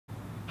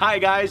Hi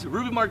guys,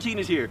 Ruben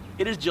Martinez here.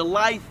 It is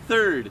July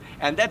 3rd,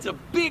 and that's a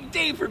big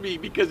day for me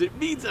because it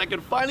means that I can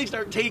finally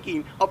start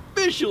taking,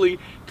 officially,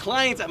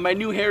 clients at my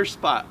new hair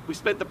spot. We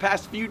spent the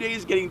past few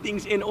days getting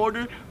things in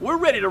order. We're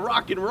ready to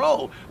rock and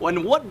roll.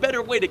 And what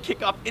better way to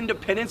kick off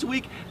Independence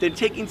Week than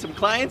taking some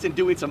clients and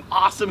doing some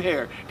awesome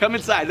hair? Come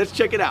inside, let's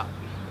check it out.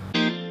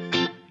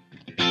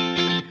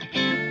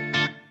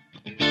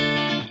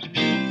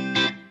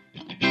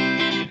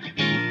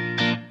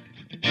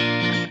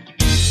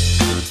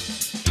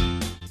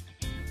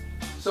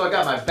 So I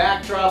got my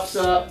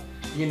backdrops up,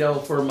 you know,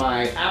 for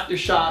my after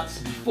shots,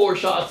 before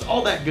shots,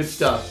 all that good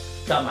stuff.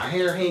 Got my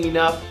hair hanging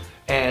up,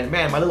 and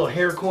man, my little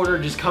hair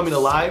corner just coming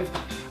alive.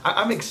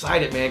 I'm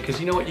excited, man, because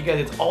you know what, you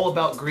guys, it's all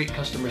about great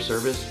customer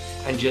service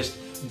and just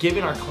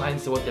giving our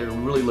clients what they're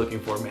really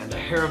looking for, man, the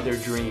hair of their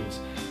dreams.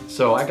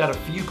 So I got a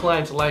few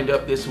clients lined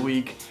up this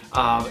week.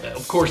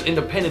 Of course,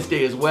 Independence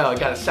Day as well. I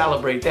gotta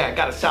celebrate that.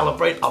 Gotta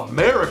celebrate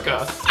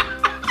America.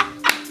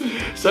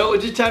 So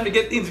it's just time to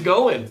get things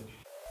going.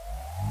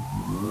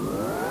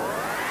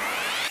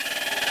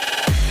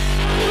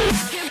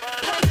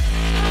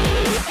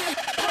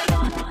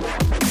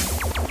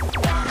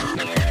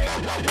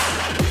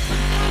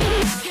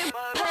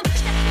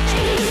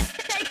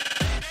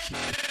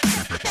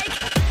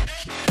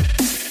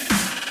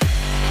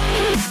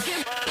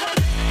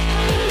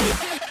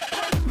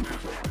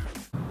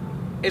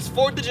 It's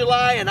 4th of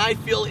July and I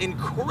feel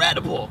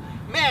incredible.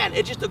 Man,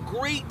 it's just a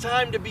great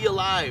time to be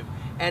alive.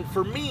 And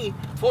for me,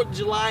 4th of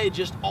July is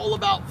just all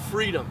about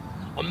freedom.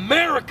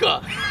 America!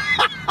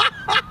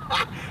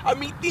 I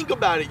mean, think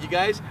about it, you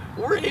guys.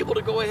 We're able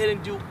to go ahead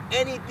and do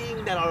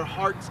anything that our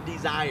hearts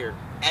desire.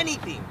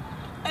 Anything.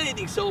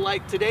 Anything. So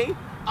like today,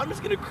 I'm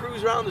just gonna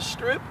cruise around the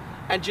strip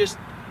and just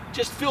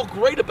feel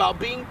great about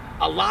being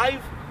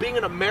alive, being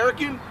an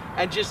American,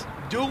 and just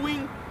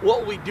doing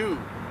what we do.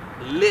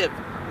 Live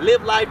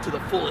life to the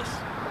fullest.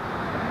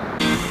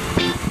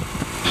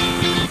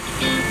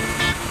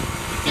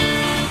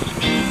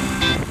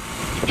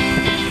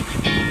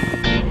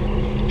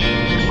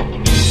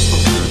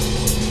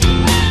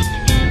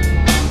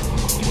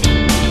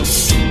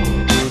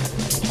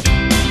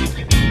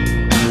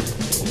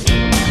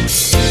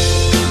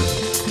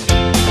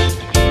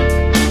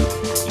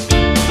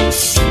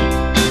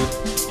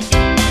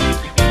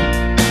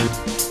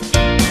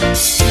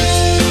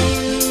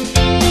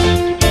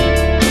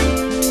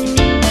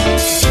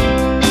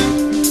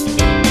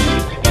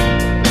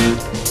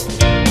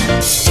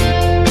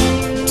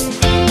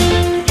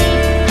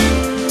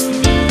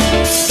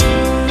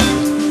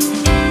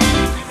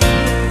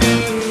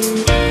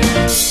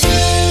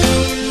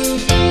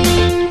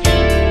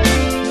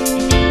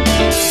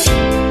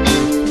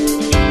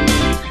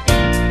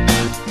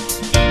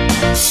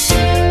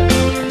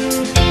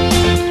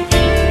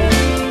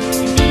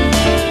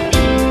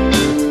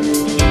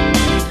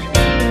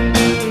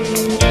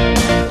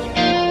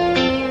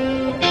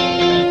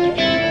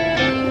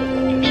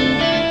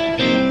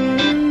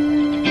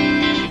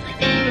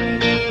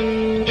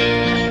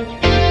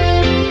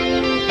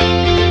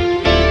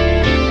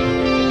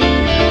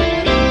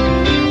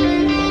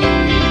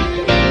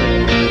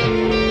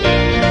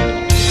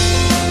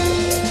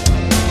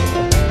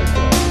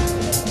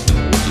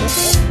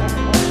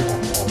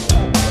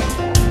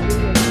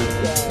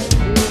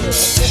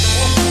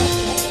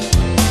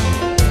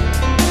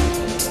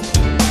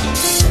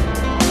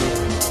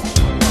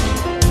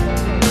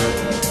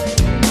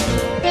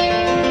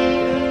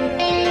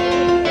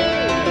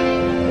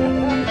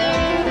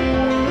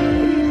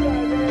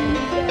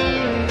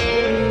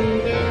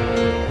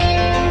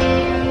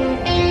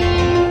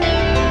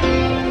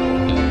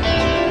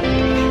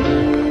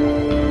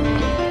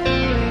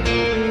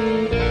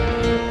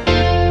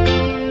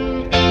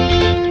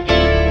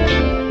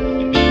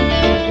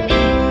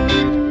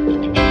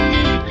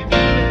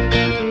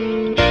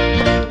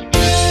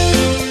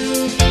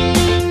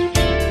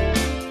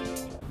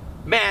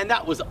 Man,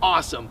 that was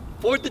awesome.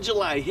 4th of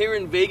July here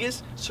in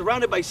Vegas,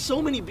 surrounded by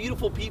so many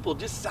beautiful people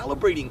just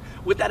celebrating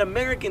with that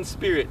American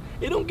spirit.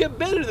 It don't get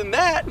better than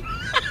that.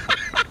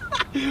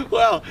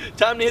 Well,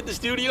 time to hit the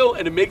studio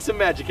and to make some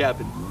magic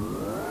happen.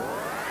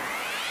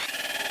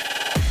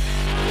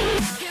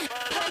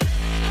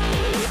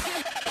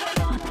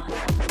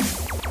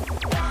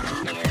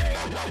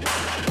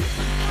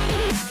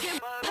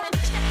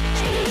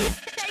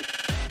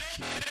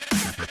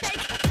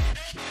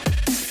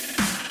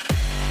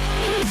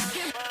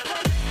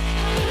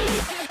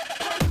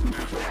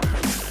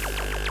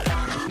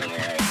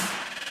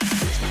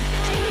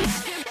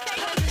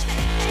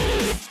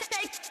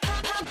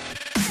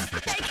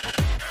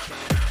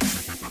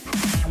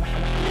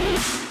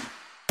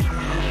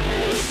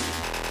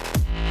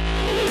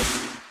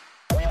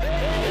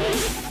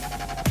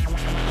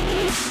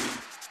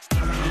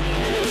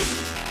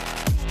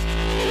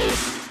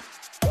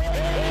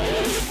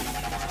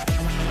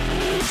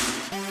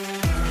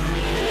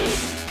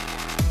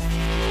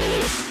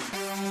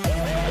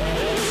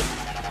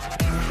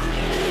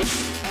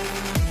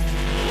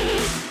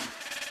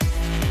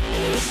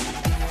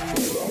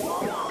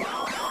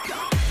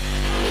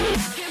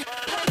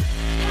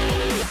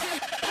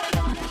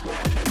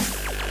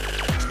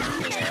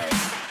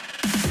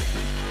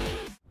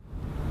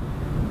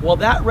 Well,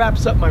 that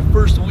wraps up my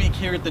first week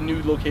here at the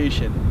new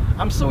location.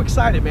 I'm so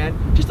excited,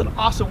 man. Just an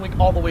awesome week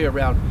all the way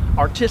around,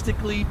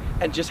 artistically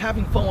and just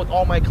having fun with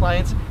all my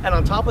clients. And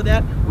on top of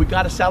that, we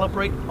got to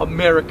celebrate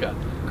America.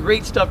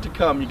 Great stuff to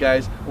come, you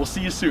guys. We'll see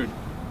you soon.